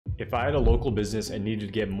If I had a local business and needed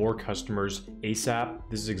to get more customers ASAP,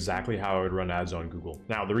 this is exactly how I would run ads on Google.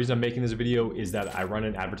 Now, the reason I'm making this video is that I run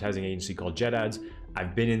an advertising agency called Jet Ads.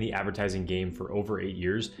 I've been in the advertising game for over 8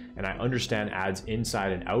 years, and I understand ads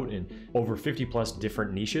inside and out in over 50 plus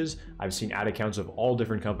different niches. I've seen ad accounts of all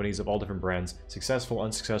different companies, of all different brands, successful,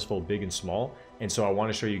 unsuccessful, big and small. And so I want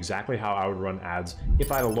to show you exactly how I would run ads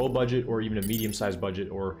if I had a low budget or even a medium-sized budget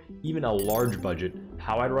or even a large budget,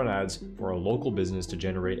 how I'd run ads for a local business to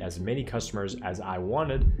generate as many customers as I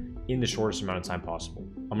wanted in the shortest amount of time possible.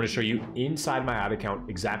 I'm going to show you inside my ad account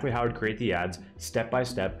exactly how I'd create the ads step by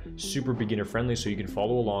step, super beginner friendly, so you can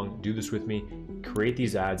follow along, do this with me, create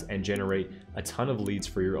these ads and generate a ton of leads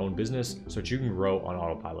for your own business so that you can grow on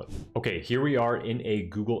autopilot. Okay, here we are in a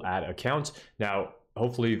Google ad account. Now,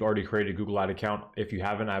 hopefully you've already created a Google ad account. If you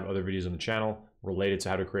haven't, I have other videos on the channel related to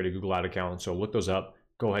how to create a Google ad account. So look those up,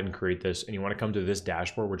 go ahead and create this. And you want to come to this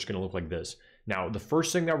dashboard, which is going to look like this. Now, the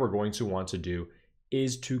first thing that we're going to want to do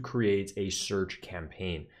is to create a search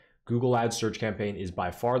campaign. Google Ads search campaign is by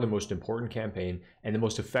far the most important campaign and the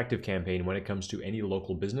most effective campaign when it comes to any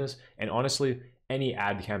local business, and honestly, any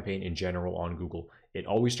ad campaign in general on Google. It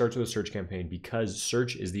always starts with a search campaign because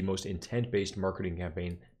search is the most intent-based marketing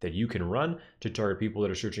campaign that you can run to target people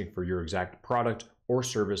that are searching for your exact product or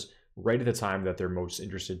service right at the time that they're most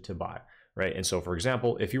interested to buy, right? And so for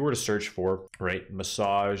example, if you were to search for, right,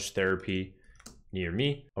 massage therapy near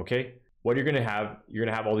me, okay, what you're gonna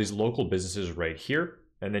have all these local businesses right here,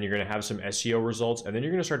 and then you're gonna have some SEO results, and then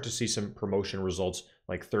you're gonna start to see some promotion results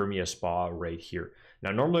like Thermia Spa right here.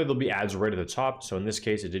 Now, normally there'll be ads right at the top. So in this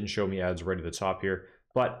case, it didn't show me ads right at the top here,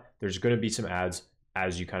 but there's gonna be some ads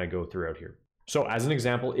as you kind of go throughout here. So as an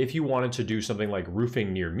example, if you wanted to do something like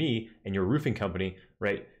roofing near me and your roofing company,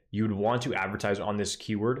 right, you'd want to advertise on this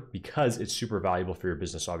keyword because it's super valuable for your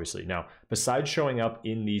business, obviously. Now, besides showing up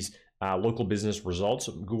in these local business results,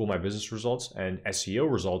 Google My Business results and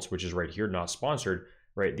SEO results, which is right here, not sponsored,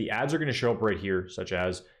 right? The ads are going to show up right here, such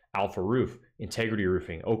as Alpha Roof, Integrity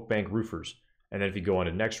Roofing, Oak Bank Roofers. And then if you go on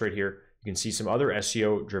to next right here, you can see some other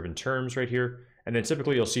SEO driven terms right here. And then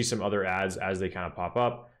typically you'll see some other ads as they kind of pop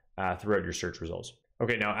up throughout your search results.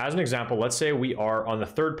 Okay, now as an example, let's say we are on the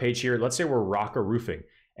third page here. Let's say we're Rocka Roofing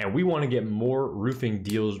and we want to get more roofing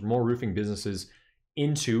deals, more roofing businesses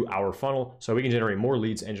into our funnel so we can generate more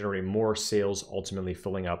leads and generate more sales, ultimately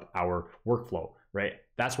filling up our workflow, right?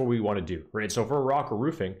 That's what we want to do, right? So for Rocka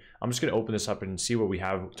Roofing, I'm just going to open this up and see what we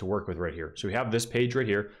have to work with right here. So we have this page right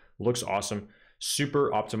here, looks awesome,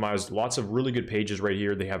 super optimized, lots of really good pages right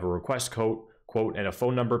here. They have a request quote, and a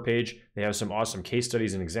phone number page. They have some awesome case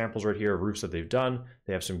studies and examples right here of roofs that they've done.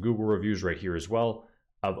 They have some Google reviews right here as well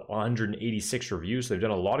of 186 reviews. So they've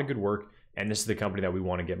done a lot of good work. And this is the company that we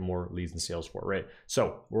want to get more leads and sales for, right?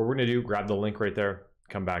 So what we're going to do, grab the link right there,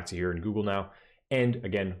 come back to here in Google now. And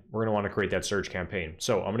again, we're going to want to create that search campaign.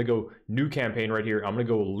 So I'm going to go new campaign right here. I'm going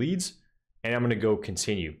to go leads and I'm going to go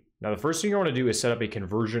continue. Now, the first thing you want to do is set up a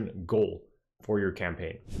conversion goal for your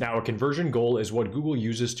campaign. Now, a conversion goal is what Google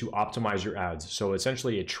uses to optimize your ads. So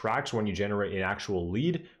essentially it tracks when you generate an actual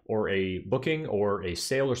lead or a booking or a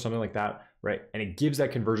sale or something like that, right? And it gives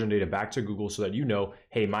that conversion data back to Google so that you know,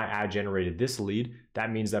 hey, my ad generated this lead.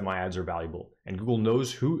 That means that my ads are valuable. And Google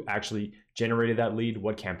knows who actually generated that lead,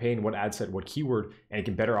 what campaign, what ad set, what keyword, and it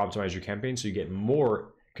can better optimize your campaign so you get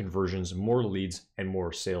more conversions, more leads, and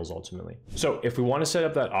more sales ultimately. So if we want to set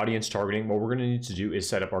up that audience targeting, what we're going to need to do is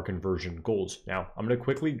set up our conversion goals. Now, I'm going to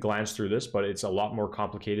quickly glance through this, but it's a lot more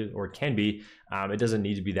complicated, or it can be. It doesn't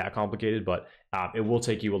need to be that complicated, but it will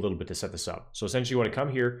take you a little bit to set this up. So essentially you want to come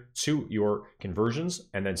here to your conversions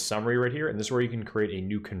and then summary right here. And this is where you can create a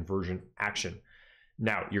new conversion action.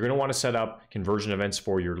 Now, you're going to want to set up conversion events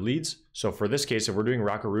for your leads. So for this case, if we're doing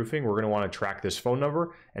Rocka Roofing, we're going to want to track this phone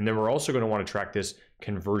number. And then we're also going to want to track this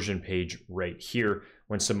conversion page right here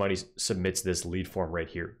when somebody submits this lead form right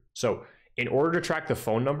here. So in order to track the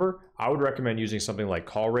phone number, I would recommend using something like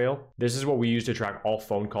CallRail. This is what we use to track all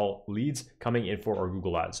phone call leads coming in for our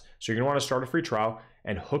Google Ads. So you're going to want to start a free trial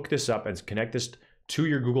and hook this up and connect this to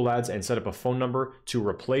your Google Ads and set up a phone number to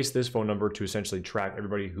replace this phone number to essentially track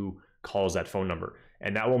everybody who calls that phone number.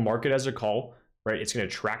 And that will mark it as a call, right? It's going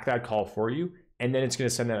to track that call for you. And then it's going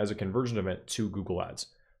to send that as a conversion event to Google Ads.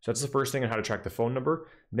 So that's the first thing on how to track the phone number.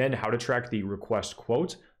 Then how to track the request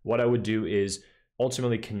quote. What I would do is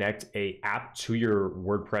ultimately connect a app to your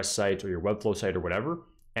WordPress site or your Webflow site or whatever,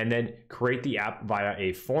 and then create the app via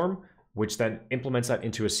a form, which then implements that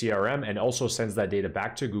into a CRM and also sends that data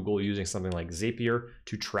back to Google using something like Zapier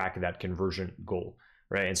to track that conversion goal,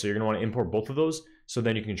 right? And so you're going to want to import both of those. So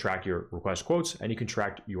then you can track your request quotes and you can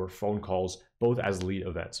track your phone calls both as lead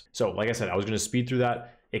events. So like I said, I was going to speed through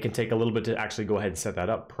that. It can take a little bit to actually go ahead and set that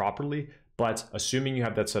up properly, but assuming you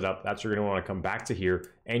have that set up, that's where you're going to want to come back to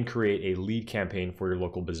here and create a lead campaign for your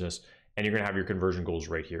local business. And you're going to have your conversion goals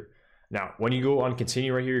right here. Now, when you go on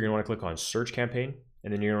continue right here, you're going to want to click on search campaign,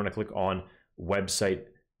 and then you're going to want to click on website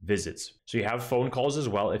visits. So you have phone calls as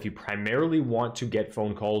well. If you primarily want to get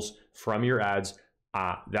phone calls from your ads,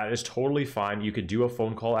 that is totally fine. You could do a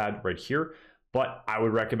phone call ad right here, but I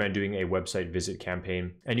would recommend doing a website visit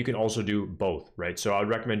campaign. And you can also do both, right? So I would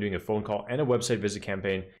recommend doing a phone call and a website visit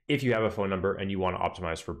campaign if you have a phone number and you want to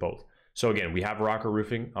optimize for both. So again, we have Rocker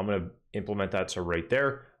Roofing. I'm going to implement that to right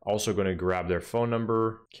there. Also going to grab their phone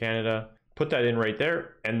number, Canada, put that in right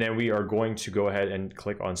there. And then we are going to go ahead and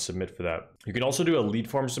click on submit for that. You can also do a lead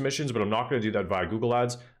form submissions, but I'm not going to do that via Google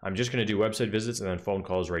Ads. I'm just going to do website visits and then phone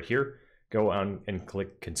calls right here. Go on and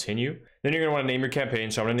click continue. Then you're going to want to name your campaign.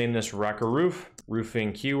 So I'm going to name this Rocker Roof,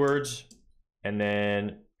 roofing keywords. And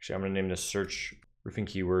then actually I'm going to name this search roofing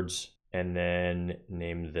keywords and then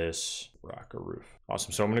name this Rocker Roof.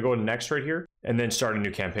 Awesome. So I'm going to go next right here and then start a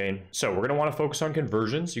new campaign. So we're going to want to focus on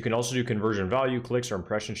conversions. You can also do conversion value, clicks, or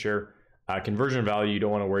impression share. Conversion value you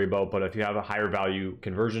don't want to worry about, but if you have a higher value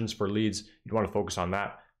conversions for leads, you'd want to focus on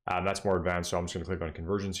that. That's more advanced. So I'm just going to click on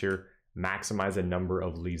conversions here, maximize the number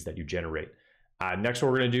of leads that you generate. Next,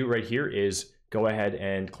 what we're going to do right here is go ahead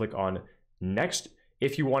and click on next.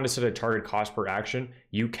 If you want to set a target cost per action,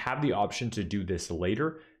 you have the option to do this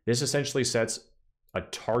later. This essentially sets a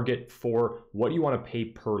target for what you want to pay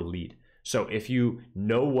per lead. So if you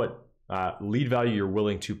know what lead value you're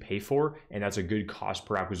willing to pay for, and that's a good cost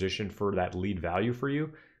per acquisition for that lead value for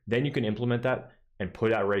you, then you can implement that and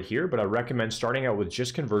put that right here. But I recommend starting out with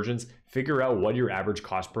just conversions, figure out what your average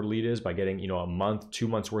cost per lead is by getting, a month, 2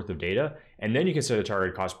 months worth of data. And then you can set a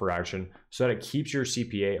target cost per action so that it keeps your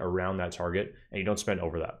CPA around that target and you don't spend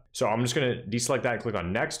over that. So I'm just going to deselect that and click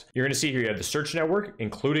on next. You're going to see here you have the search network,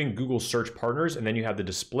 including Google search partners, and then you have the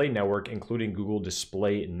display network, including Google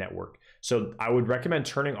display network. So I would recommend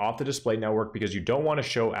turning off the display network because you don't want to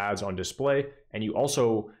show ads on display. And you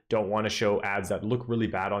also don't want to show ads that look really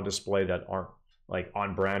bad on display that aren't like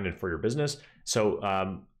on brand and for your business. So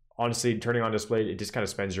honestly, turning on display, it just kind of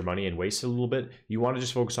spends your money and wastes it a little bit. You want to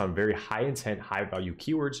just focus on very high intent, high value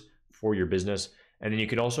keywords for your business. And then you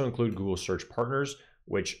can also include Google search partners,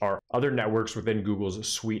 which are other networks within Google's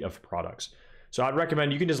suite of products. So I'd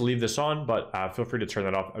recommend you can just leave this on, but feel free to turn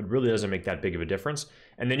that off. It really doesn't make that big of a difference.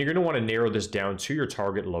 And then you're going to want to narrow this down to your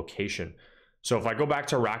target location. So if I go back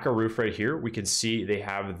to Rocker Roof right here, we can see they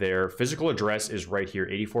have their physical address is right here,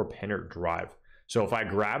 84 Pennert Drive. So if I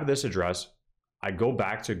grab this address, I go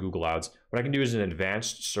back to Google Ads, what I can do is an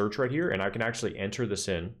advanced search right here, and I can actually enter this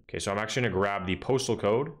in. Okay, so I'm actually going to grab the postal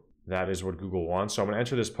code. That is what Google wants. So I'm going to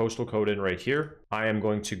enter this postal code in right here. I am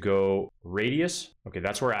going to go radius. Okay,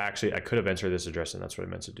 that's where I could have entered this address, and that's what I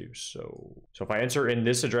meant to do. So if I enter in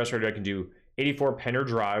this address right here, I can do 84 Pennert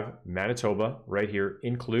Drive, Manitoba, right here,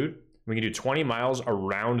 include. We can do 20 miles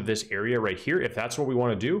around this area right here if that's what we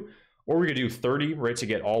want to do. Or we could do 30, right, to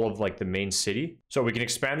get all of like the main city. So we can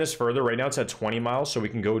expand this further. Right now it's at 20 miles, so we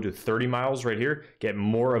can go to 30 miles right here, get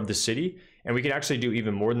more of the city. And we can actually do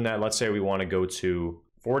even more than that. Let's say we want to go to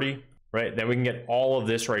 40, right? Then we can get all of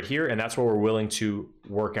this right here, and that's what we're willing to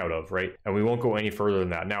work out of, right? And we won't go any further than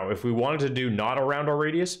that. Now, if we wanted to do not around our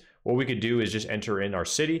radius, what we could do is just enter in our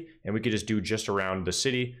city, and we could just do just around the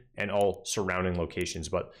city and all surrounding locations.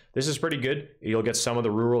 But this is pretty good. You'll get some of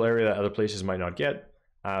the rural area that other places might not get.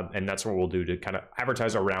 And that's what we'll do to kind of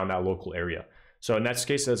advertise around that local area. So in that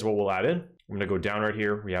case, that's what we'll add in. I'm going to go down right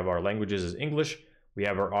here. We have our languages as English. We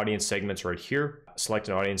have our audience segments right here. Select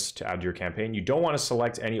an audience to add to your campaign. You don't want to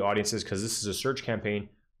select any audiences because this is a search campaign.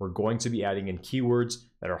 We're going to be adding in keywords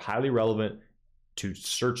that are highly relevant to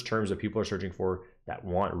search terms that people are searching for that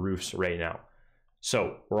want roofs right now.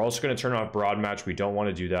 So we're also going to turn off broad match. We don't want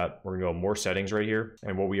to do that. We're going to go more settings right here.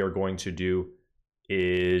 And what we are going to do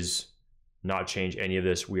is not change any of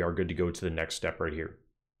this. We are good to go to the next step right here.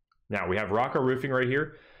 Now we have Rocker Roofing right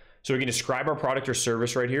here. So we can describe our product or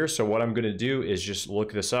service right here. So what I'm going to do is just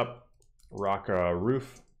look this up, Rocker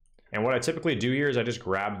Roof. And what I typically do here is I just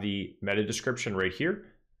grab the meta description right here,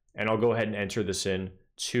 and I'll go ahead and enter this in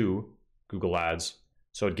to Google Ads.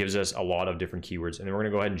 So it gives us a lot of different keywords. And then we're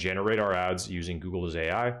going to go ahead and generate our ads using Google's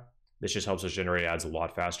AI. This just helps us generate ads a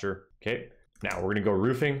lot faster. Okay. Now we're going to go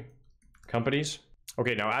roofing companies.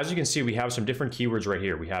 Okay, now as you can see, we have some different keywords right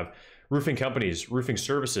here. We have roofing companies, roofing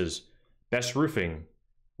services, best roofing,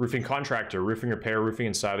 roofing contractor, roofing repair, roofing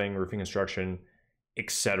and siding, roofing construction,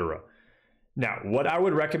 etc. Now, what I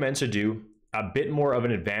would recommend to do, a bit more of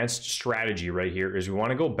an advanced strategy right here, is we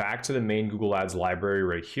want to go back to the main Google Ads library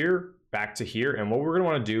right here, back to here. And what we're going to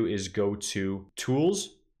want to do is go to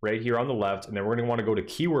tools, right here on the left, and then we're going to want to go to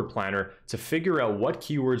Keyword Planner to figure out what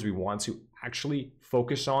keywords we want to actually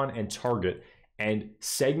focus on and target, and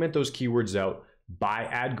segment those keywords out by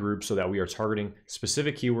ad group so that we are targeting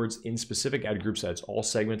specific keywords in specific ad groups, that's all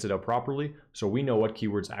segmented out properly so we know what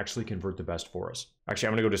keywords actually convert the best for us. Actually,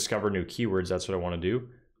 I'm going to go discover new keywords. That's what I want to do.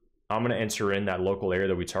 I'm going to enter in that local area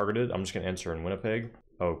that we targeted. I'm just going to enter in Winnipeg.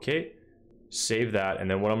 Okay, save that. And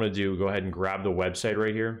then what I'm going to do, go ahead and grab the website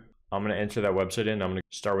right here. I'm going to enter that website in. I'm going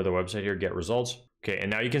to start with the website here, get results. Okay,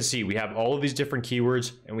 and now you can see we have all of these different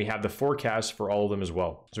keywords and we have the forecast for all of them as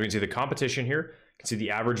well. So we can see the competition here. You can see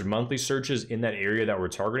the average monthly searches in that area that we're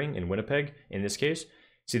targeting in Winnipeg, in this case.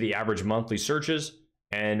 See the average monthly searches,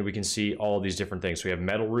 and we can see all of these different things. So we have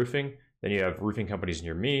metal roofing, then you have roofing companies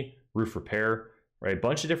near me, roof repair, right? A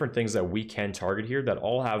bunch of different things that we can target here that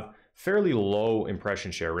all have fairly low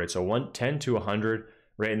impression share, right? So 10 to 100,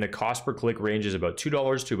 right? And the cost per click range is about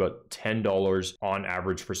 $2 to about $10 on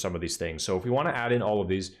average for some of these things. So if we want to add in all of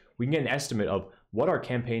these, we can get an estimate of what our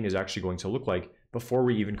campaign is actually going to look like before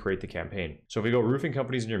we even create the campaign. So if we go roofing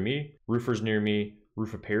companies near me, roofers near me,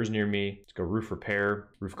 roof repairs near me, let's go roof repair,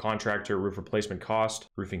 roof contractor, roof replacement cost,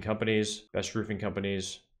 roofing companies, best roofing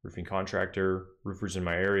companies, roofing contractor, roofers in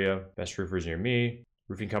my area, best roofers near me,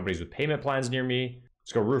 roofing companies with payment plans near me.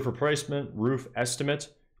 Let's go roof replacement, roof estimate,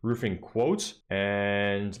 roofing quotes,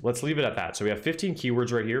 and let's leave it at that. So we have 15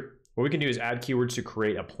 keywords right here. What we can do is add keywords to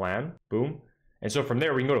create a plan, boom. And so from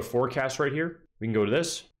there, we can go to forecast right here. We can go to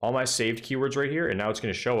this, all my saved keywords right here. And now it's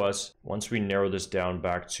going to show us, once we narrow this down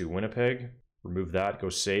back to Winnipeg, remove that, go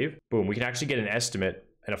save, boom. We can actually get an estimate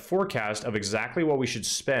and a forecast of exactly what we should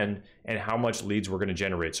spend and how much leads we're going to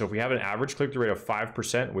generate. So if we have an average click-through rate of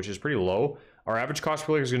 5%, which is pretty low, our average cost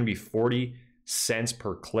per click is going to be 40 cents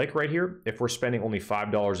per click right here if we're spending only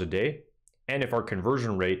 $5 a day. And if our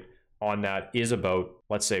conversion rate on that is about,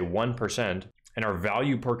 let's say 1%, and our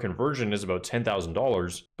value per conversion is about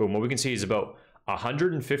 $10,000, boom, what we can see is about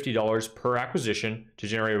 $150 per acquisition to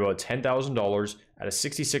generate about $10,000 at a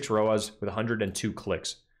 66 ROAS with 102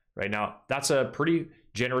 clicks. Right now, that's a pretty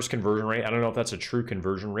generous conversion rate. I don't know if that's a true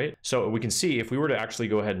conversion rate. So we can see if we were to actually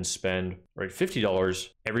go ahead and spend $50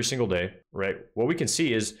 every single day, right? What we can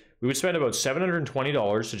see is we would spend about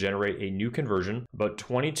 $720 to generate a new conversion, about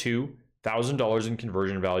 $22,000 in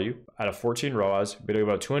conversion value at a 14 ROAS, but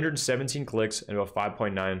about 217 clicks and about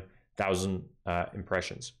 5.9 thousand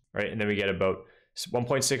impressions, right? And then we get about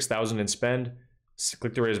 1.6 thousand in spend.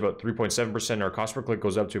 Click-through rate is about 3.7%. Our cost per click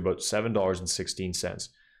goes up to about $7.16.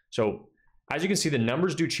 So as you can see, the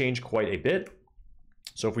numbers do change quite a bit.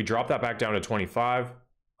 So if we drop that back down to 25,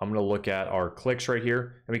 I'm going to look at our clicks right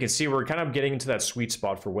here, and we can see we're kind of getting into that sweet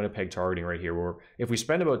spot for Winnipeg targeting right here, where if we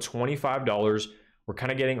spend about $25, we're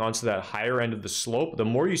kind of getting onto that higher end of the slope. The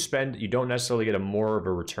more you spend, you don't necessarily get a more of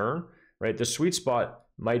a return, right? The sweet spot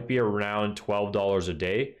might be around $12 a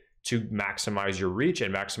day to maximize your reach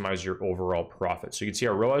and maximize your overall profit. So you can see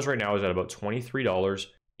our ROAS right now is at about $23.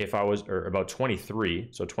 If I was, or about 23,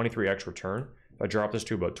 so 23x return. If I drop this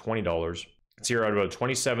to about $20, you can see we're at about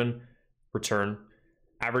 27 return.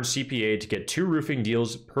 Average CPA to get 2 roofing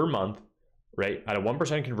deals per month, right? At a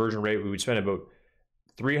 1% conversion rate, we would spend about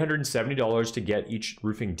 $370 to get each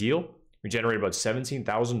roofing deal. We generate about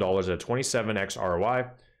 $17,000 at a 27x ROI,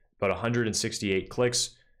 about 168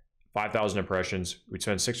 clicks, 5,000 impressions. We'd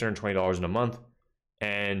spend $620 in a month,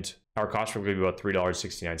 and our cost would be about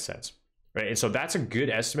 $3.69. Right, and so that's a good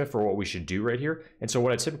estimate for what we should do right here. And so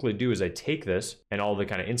what I typically do is I take this and all the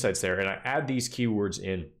kind of insights there, and I add these keywords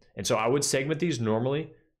in. And so I would segment these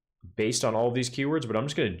normally based on all of these keywords, but I'm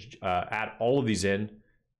just going to add all of these in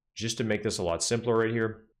just to make this a lot simpler right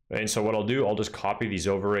here. And so what I'll do, I'll just copy these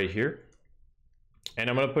over right here, and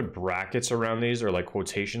I'm going to put brackets around these, or like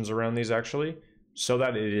quotations around these actually, so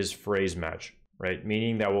that it is phrase match, right?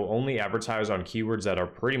 Meaning that we'll only advertise on keywords that are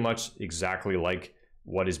pretty much exactly like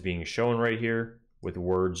what is being shown right here, with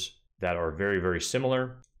words that are very, very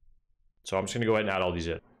similar. So I'm just going to go ahead and add all these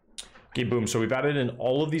in. Okay, boom. So we've added in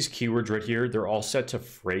all of these keywords right here. They're all set to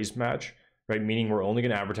phrase match, right? Meaning we're only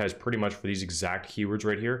going to advertise pretty much for these exact keywords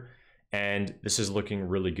right here. And this is looking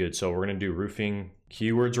really good. So we're going to do roofing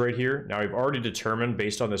keywords right here. Now we've already determined,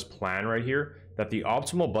 based on this plan right here, that the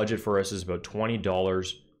optimal budget for us is about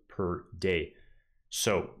 $20 per day.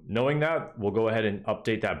 So knowing that, we'll go ahead and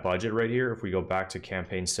update that budget right here. If we go back to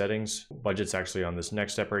campaign settings, budget's actually on this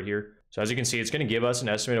next step right here. So as you can see, it's going to give us an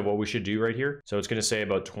estimate of what we should do right here. So it's going to say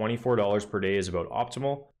about $24 per day is about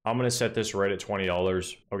optimal. I'm going to set this right at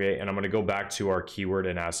 $20. Okay. And I'm going to go back to our keyword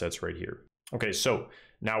and assets right here. Okay. So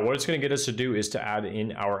now what it's going to get us to do is to add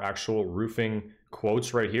in our actual roofing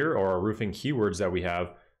quotes right here, or our roofing keywords that we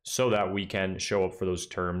have, so that we can show up for those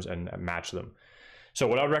terms and match them. So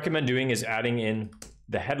what I would recommend doing is adding in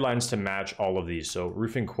the headlines to match all of these. So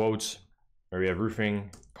roofing quotes, or we have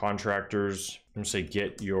roofing contractors. I'm gonna say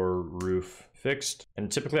get your roof fixed.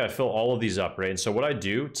 And typically I fill all of these up, right? And so what I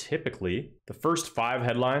do typically, the first 5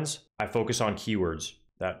 headlines, I focus on keywords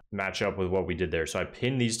that match up with what we did there. So I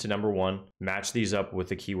pin these to number 1, match these up with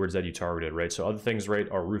the keywords that you targeted, right? So other things, right,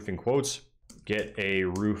 are roofing quotes, get a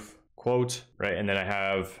roof quote, right? And then I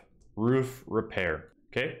have roof repair,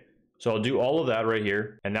 okay? So I'll do all of that right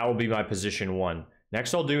here, and that will be my position 1.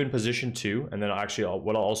 Next I'll do in position 2, and then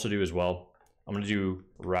what I'll also do as well, I'm gonna do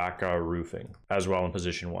Raka roofing as well in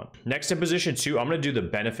position 1. Next in position 2, I'm gonna do the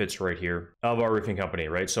benefits right here of our roofing company,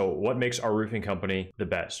 right? So what makes our roofing company the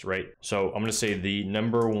best, right? So I'm gonna say the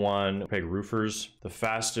number 1 peg roofers, the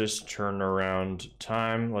fastest turnaround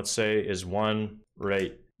time, let's say, is 1,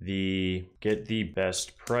 right? Get the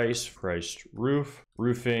best priced roof,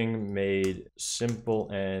 roofing made simple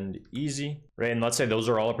and easy, right? And let's say those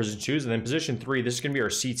are all our position 2s. And then position 3, this is gonna be our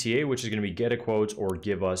CTA, which is gonna be get a quote or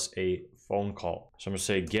give us a phone call. So I'm gonna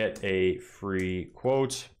say get a free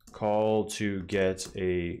quote, call to get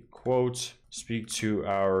a quote, speak to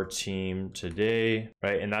our team today,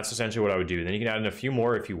 right? And that's essentially what I would do. Then you can add in a few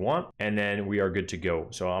more if you want, and then we are good to go.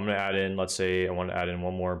 So I'm gonna add in, let's say I want to add in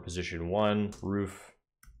one more, position 1, roof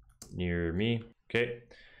near me, okay?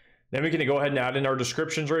 Then we can go ahead and add in our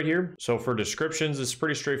descriptions right here. So for descriptions, it's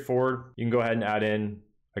pretty straightforward. You can go ahead and add in,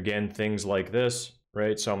 again, things like this,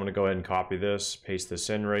 right? So I'm gonna go ahead and copy this, paste this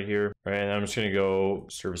in right here, right? And I'm just gonna go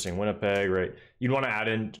servicing Winnipeg, right? You'd wanna add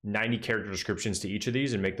in 90 character descriptions to each of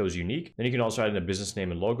these and make those unique. Then you can also add in a business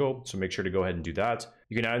name and logo. So make sure to go ahead and do that.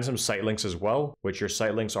 You can add in some site links as well, which your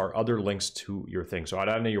site links are other links to your thing. So I'd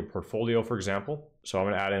add in your portfolio, for example. So I'm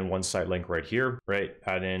gonna add in one site link right here, right?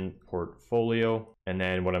 Add in portfolio. And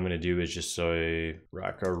then what I'm gonna do is just say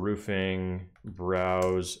Raka roofing,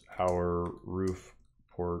 browse our roof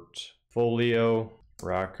portfolio.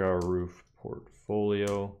 Raka roof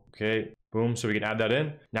portfolio. Okay, boom. So we can add that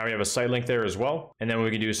in. Now we have a site link there as well. And then we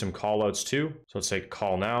can do some call outs too. So let's say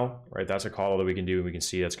call now, right? That's a call out that we can do. And we can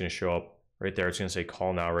see that's going to show up right there. It's going to say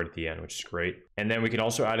call now right at the end, which is great. And then we can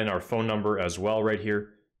also add in our phone number as well right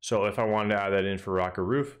here. So if I wanted to add that in for Raka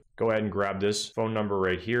roof, go ahead and grab this phone number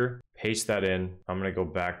right here, paste that in. I'm going to go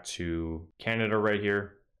back to Canada right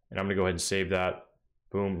here, and I'm going to go ahead and save that.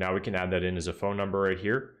 Boom. Now we can add that in as a phone number right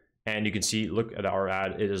here. And you can see, look at our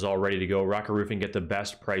ad, it is all ready to go. Raka roofing, get the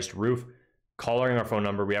best priced roof. Calling our phone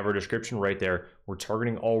number, we have our description right there. We're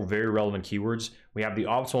targeting all very relevant keywords. We have the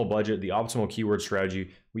optimal budget, the optimal keyword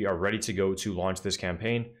strategy. We are ready to go to launch this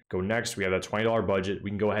campaign. Go next, we have that $20 budget.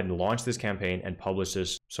 We can go ahead and launch this campaign and publish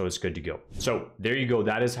this so it's good to go. So there you go.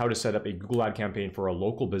 That is how to set up a Google ad campaign for a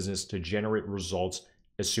local business to generate results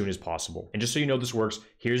as soon as possible. And just so you know this works,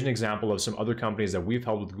 here's an example of some other companies that we've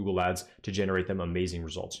helped with Google Ads to generate them amazing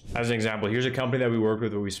results. As an example, here's a company that we worked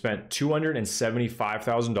with where we spent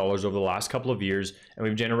 $275,000 over the last couple of years, and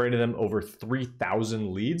we've generated them over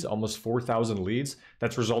 3,000 leads, almost 4,000 leads.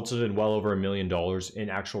 That's resulted in well over $1 million in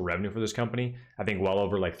actual revenue for this company. I think well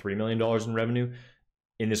over like $3 million in revenue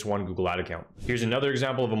in this one Google ad account. Here's another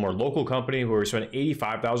example of a more local company where we spent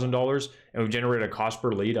 $85,000 and we've generated a cost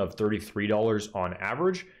per lead of $33 on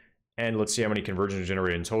average. And let's see how many conversions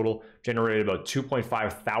generated in total. Generated about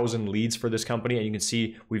 2.5 thousand leads for this company. And you can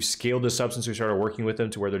see we've scaled this up since we started working with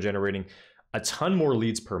them to where they're generating a ton more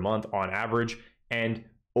leads per month on average. And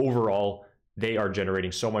overall, they are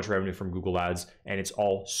generating so much revenue from Google Ads, and it's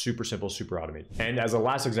all super simple, super automated. And as a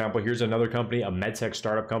last example, here's another company, a medtech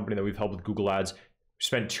startup company that we've helped with Google Ads.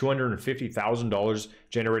 Spent $250,000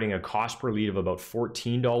 generating a cost per lead of about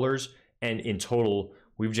 $14. And in total,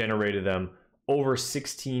 we've generated them over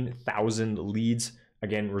 16,000 leads,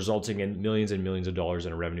 again, resulting in millions and millions of dollars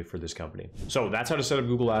in revenue for this company. So that's how to set up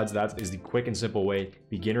Google Ads. That is the quick and simple way,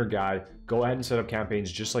 beginner guide. Go ahead and set up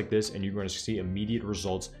campaigns just like this, and you're going to see immediate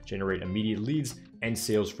results, generate immediate leads and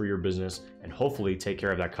sales for your business, and hopefully take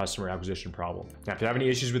care of that customer acquisition problem. Now, if you have any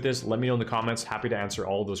issues with this, let me know in the comments. Happy to answer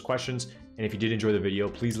all of those questions. And if you did enjoy the video,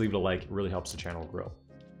 please leave it a like. It really helps the channel grow.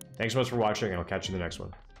 Thanks so much for watching, and I'll catch you in the next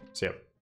one. See ya.